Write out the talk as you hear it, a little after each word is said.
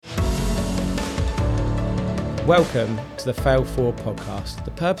Welcome to the Fail Forward podcast.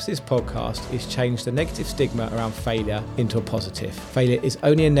 The purpose of this podcast is change the negative stigma around failure into a positive. Failure is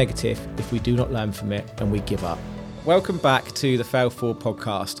only a negative if we do not learn from it and we give up. Welcome back to the Fail Forward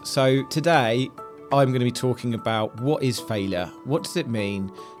podcast. So today I'm going to be talking about what is failure, what does it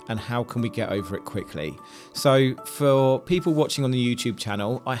mean, and how can we get over it quickly. So for people watching on the YouTube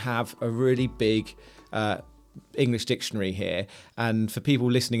channel, I have a really big English dictionary here, and for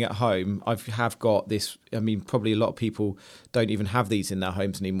people listening at home, I have got this. I mean, probably a lot of people don't even have these in their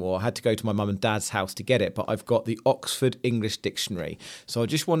homes anymore. I had to go to my mum and dad's house to get it, but I've got the Oxford English Dictionary. So I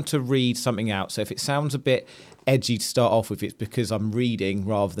just want to read something out. So if it sounds a bit edgy to start off with, it's because I'm reading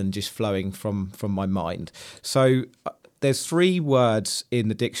rather than just flowing from my mind. So there's 3 words in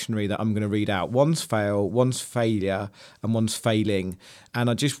the dictionary that I'm going to read out. One's fail, one's failure, and one's failing. And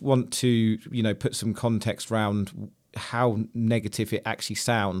I just want to, put some context around how negative it actually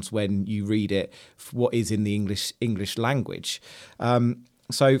sounds when you read it, what is in the English language.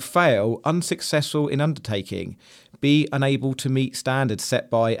 So fail, unsuccessful in undertaking, be unable to meet standards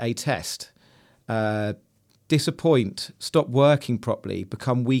set by a test, disappoint, stop working properly,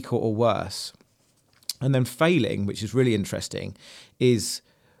 become weaker or worse. And then failing, which is really interesting, is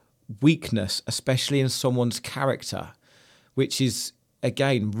weakness, especially in someone's character, which is,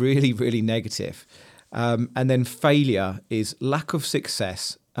 again, really, really negative. And then failure is lack of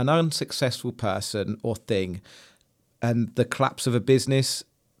success, an unsuccessful person or thing, and the collapse of a business.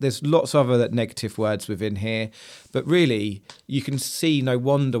 There's lots of other negative words within here, but really you can see no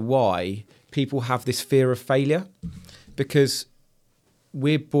wonder why people have this fear of failure, because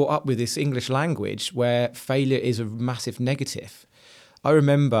we're brought up with this English language where failure is a massive negative. I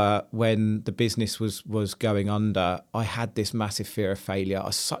remember when the business was going under, I had this massive fear of failure. I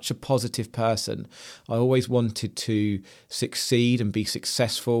was such a positive person. I always wanted to succeed and be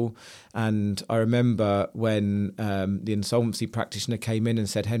successful. And I remember when the insolvency practitioner came in and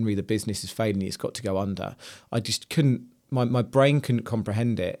said, "Henri, the business is failing, it's got to go under." I just couldn't. My brain couldn't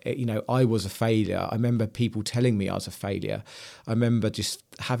comprehend it. I was a failure. I remember people telling me I was a failure. I remember just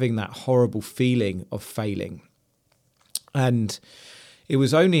having that horrible feeling of failing. And it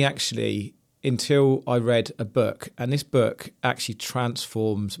was only actually until I read a book, and this book actually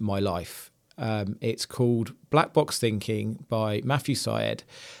transformed my life. It's called Black Box Thinking by Matthew Syed,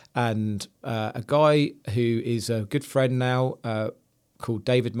 and a guy who is a good friend now, called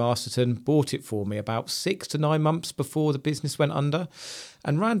David Masterton, bought it for me about 6 to 9 months before the business went under.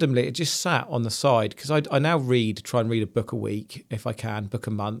 And randomly it just sat on the side, because I now try and read a book a week if I can, book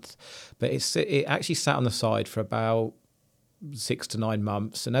a month. But it actually sat on the side for about 6 to 9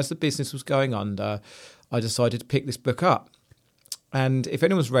 months. And as the business was going under, I decided to pick this book up. And if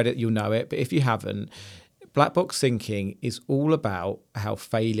anyone's read it, you'll know it. But if you haven't, Black Box Thinking is all about how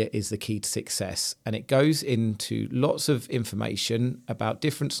failure is the key to success, and it goes into lots of information about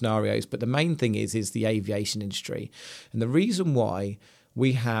different scenarios, but the main thing is the aviation industry. And the reason why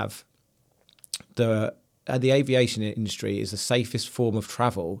we have the aviation industry is the safest form of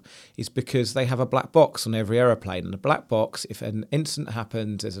travel is because they have a black box on every aeroplane. And the black box, if an incident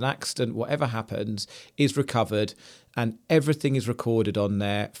happens, there's an accident, whatever happens, is recovered, and everything is recorded on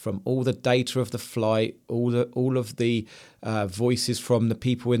there, from all the data of the flight, all of the voices from the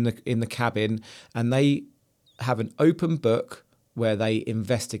people in the cabin, and they have an open book where they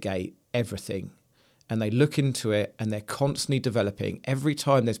investigate everything. And they look into it, and they're constantly developing. Every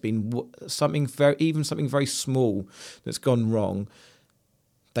time there's been something very small that's gone wrong,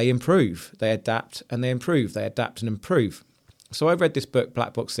 they improve, they adapt, and they improve. They adapt and improve. So I read this book,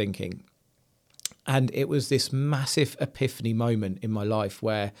 Black Box Thinking, and it was this massive epiphany moment in my life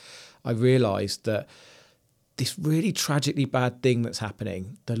where I realised that this really tragically bad thing that's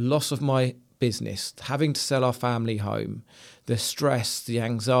happening, the loss of my business, having to sell our family home, the stress, the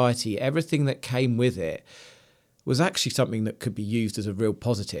anxiety, everything that came with it was actually something that could be used as a real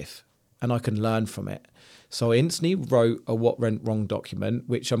positive, and I can learn from it. So I instantly wrote a What Went Wrong document,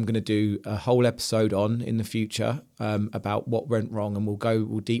 which I'm going to do a whole episode on in the future, about what went wrong, and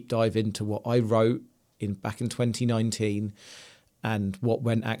we'll deep dive into what I wrote back in 2019 and what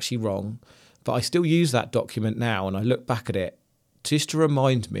went actually wrong. But I still use that document now, and I look back at it just to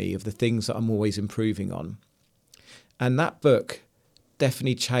remind me of the things that I'm always improving on. And that book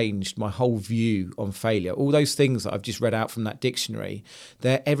definitely changed my whole view on failure. All those things that I've just read out from that dictionary,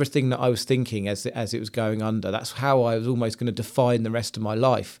 they're everything that I was thinking as it was going under. That's how I was almost going to define the rest of my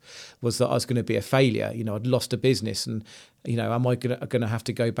life, was that I was going to be a failure. I'd lost a business, and am I going to have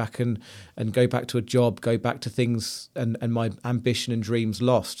to go back and go back to a job, go back to things and my ambition and dreams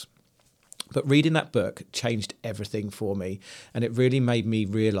lost. But reading that book changed everything for me, and it really made me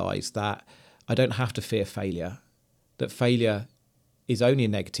realise that I don't have to fear failure, that failure is only a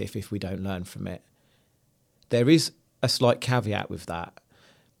negative if we don't learn from it. There is a slight caveat with that,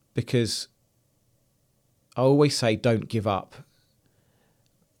 because I always say don't give up.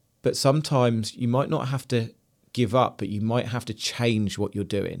 But sometimes you might not have to give up, but you might have to change what you're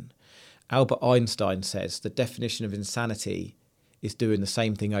doing. Albert Einstein says the definition of insanity is doing the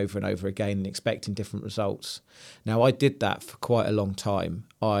same thing over and over again and expecting different results. Now, I did that for quite a long time.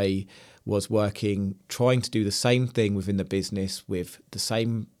 I was working, trying to do the same thing within the business with the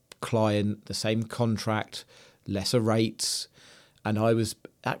same client, the same contract, lesser rates. And I was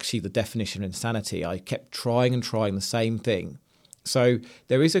actually the definition of insanity. I kept trying and trying the same thing. So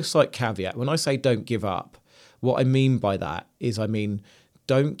there is a slight caveat. When I say don't give up, what I mean by that is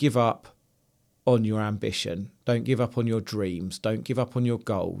don't give up on your ambition. Don't give up on your dreams. Don't give up on your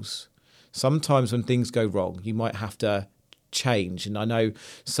goals. Sometimes when things go wrong, you might have to change. And I know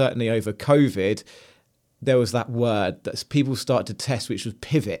certainly over COVID, there was that word that people started to test, which was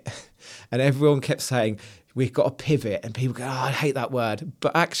pivot. And everyone kept saying, we've got to pivot. And people go, oh, I hate that word.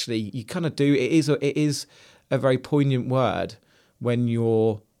 But actually, you kind of do. It is a very poignant word when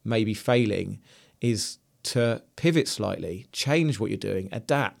you're maybe failing, is to pivot slightly, change what you're doing,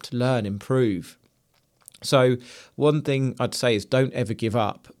 adapt, learn, improve. So one thing I'd say is don't ever give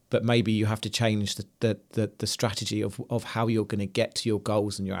up, but maybe you have to change the strategy of how you're going to get to your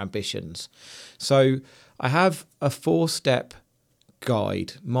goals and your ambitions. So I have a 4-step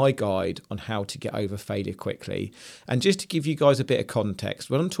guide, my guide on how to get over failure quickly. And just to give you guys a bit of context,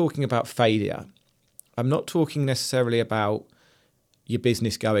 when I'm talking about failure, I'm not talking necessarily about your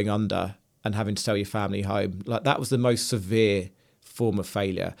business going under and having to sell your family home. Like, that was the most severe form of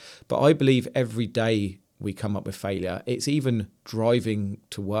failure. But I believe every day we come up with failure. It's even driving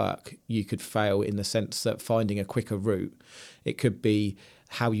to work. You could fail in the sense that finding a quicker route. It could be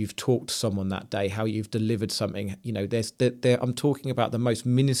how you've talked to someone that day, how you've delivered something. You know, I'm talking about the most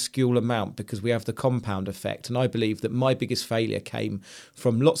minuscule amount, because we have the compound effect. And I believe that my biggest failure came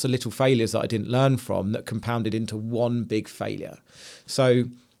from lots of little failures that I didn't learn from that compounded into one big failure. So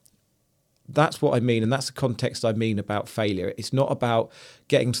that's what I mean. And that's the context I mean about failure. It's not about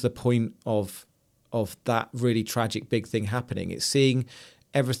getting to the point of that really tragic big thing happening. It's seeing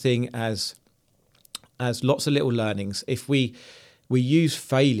everything as lots of little learnings. If we use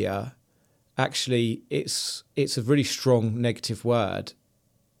failure, actually it's a really strong negative word.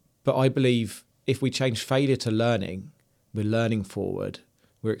 But I believe if we change failure to learning, we're learning forward,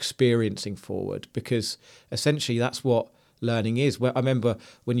 we're experiencing forward, because essentially that's what learning is. Well, I remember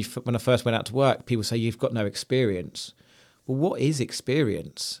when I first went out to work, people say you've got no experience. Well, what is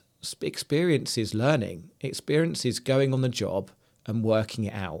experience? Experience is learning. Experience is going on the job and working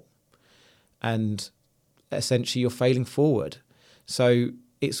it out. And essentially you're failing forward. So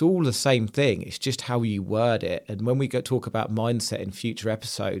it's all the same thing. It's just how you word it. And when we talk about mindset in future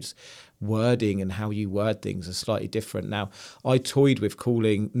episodes, wording and how you word things are slightly different. Now, I toyed with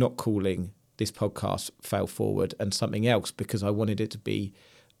not calling this podcast Fail Forward and something else, because I wanted it to be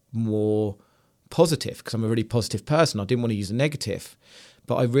more positive, because I'm a really positive person. I didn't want to use a negative.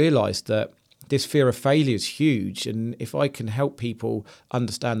 But I realised that this fear of failure is huge. And if I can help people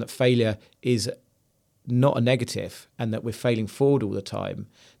understand that failure is not a negative and that we're failing forward all the time,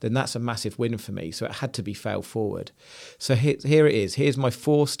 then that's a massive win for me. So it had to be fail forward. So here it is. Here's my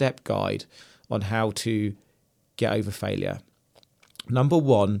 4-step guide on how to get over failure. Number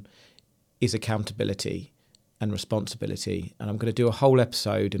 1 is accountability and responsibility. And I'm going to do a whole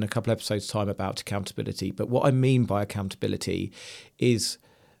episode in a couple episodes' time about accountability. But what I mean by accountability is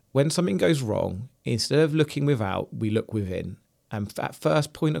when something goes wrong, instead of looking without, we look within. And at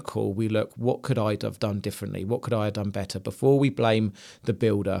first point of call, we look, what could I have done differently? What could I have done better? Before we blame the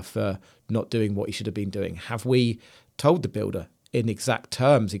builder for not doing what he should have been doing, have we told the builder in exact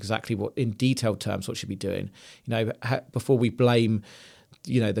terms, in detailed terms, what should be doing? Before we blame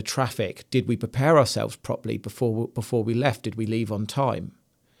the traffic, did we prepare ourselves properly before we left? Did we leave on time?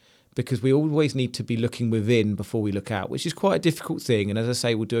 Because we always need to be looking within before we look out, which is quite a difficult thing. And as I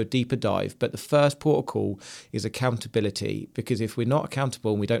say, we'll do a deeper dive. But the first port of call is accountability, because if we're not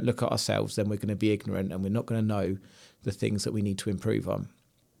accountable and we don't look at ourselves, then we're going to be ignorant and we're not going to know the things that we need to improve on.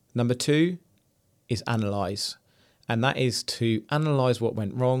 Number 2 is analyse. And that is to analyse what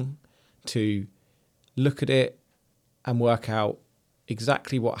went wrong, to look at it and work out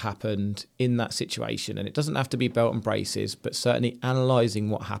exactly what happened in that situation. And it doesn't have to be belt and braces, but certainly analysing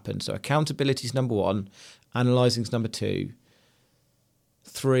what happened. So accountability is number 1, analysing is number 2.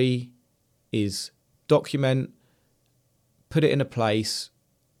 3 is document, put it in a place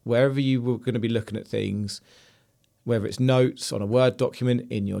wherever you were going to be looking at things, whether it's notes on a Word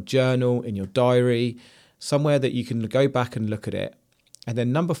document, in your journal, in your diary, somewhere that you can go back and look at it. And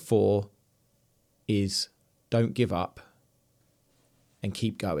then number 4 is don't give up and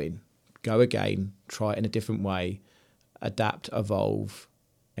keep going. Go again, try it in a different way, adapt, evolve,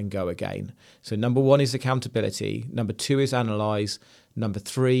 and go again. So number 1 is accountability. Number 2 is analyze. Number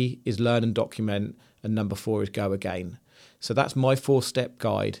 3 is learn and document. And number 4 is go again. So that's my 4-step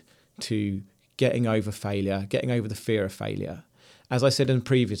guide to getting over failure, getting over the fear of failure. As I said in a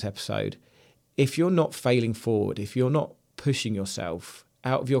previous episode, if you're not failing forward, if you're not pushing yourself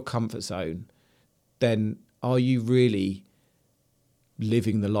out of your comfort zone, then are you really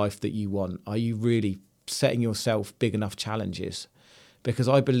living the life that you want? Are you really setting yourself big enough challenges? Because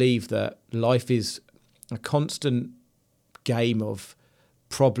I believe that life is a constant game of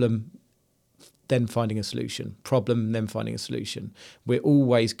problem, then finding a solution, problem, then finding a solution. We're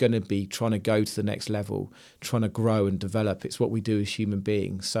always going to be trying to go to the next level, trying to grow and develop. It's what we do as human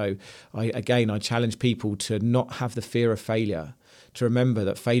beings. So I challenge people to not have the fear of failure, to remember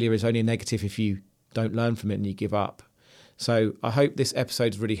that failure is only negative if you don't learn from it and you give up. So I hope this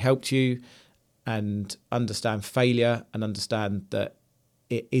episode's really helped you and understand failure and understand that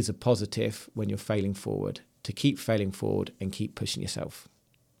it is a positive when you're failing forward, to keep failing forward and keep pushing yourself.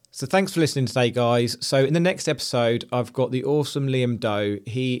 So thanks for listening today, guys. So in the next episode, I've got the awesome Liam Doe.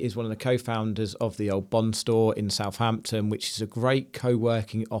 He is one of the co-founders of the Old Bond Store in Southampton, which is a great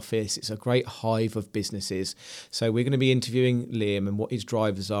co-working office. It's a great hive of businesses. So we're going to be interviewing Liam and what his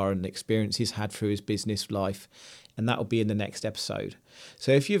drivers are and the experience he's had through his business life. And that will be in the next episode.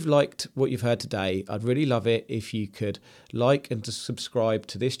 So if you've liked what you've heard today, I'd really love it if you could like and to subscribe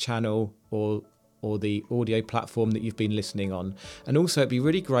to this channel or the audio platform that you've been listening on. And also it'd be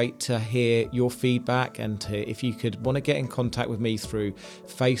really great to hear your feedback and if you could want to get in contact with me through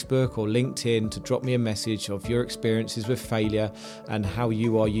Facebook or LinkedIn to drop me a message of your experiences with failure and how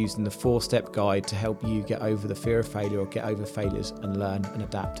you are using the 4-step guide to help you get over the fear of failure or get over failures and learn and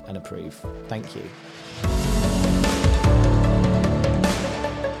adapt and improve. Thank you.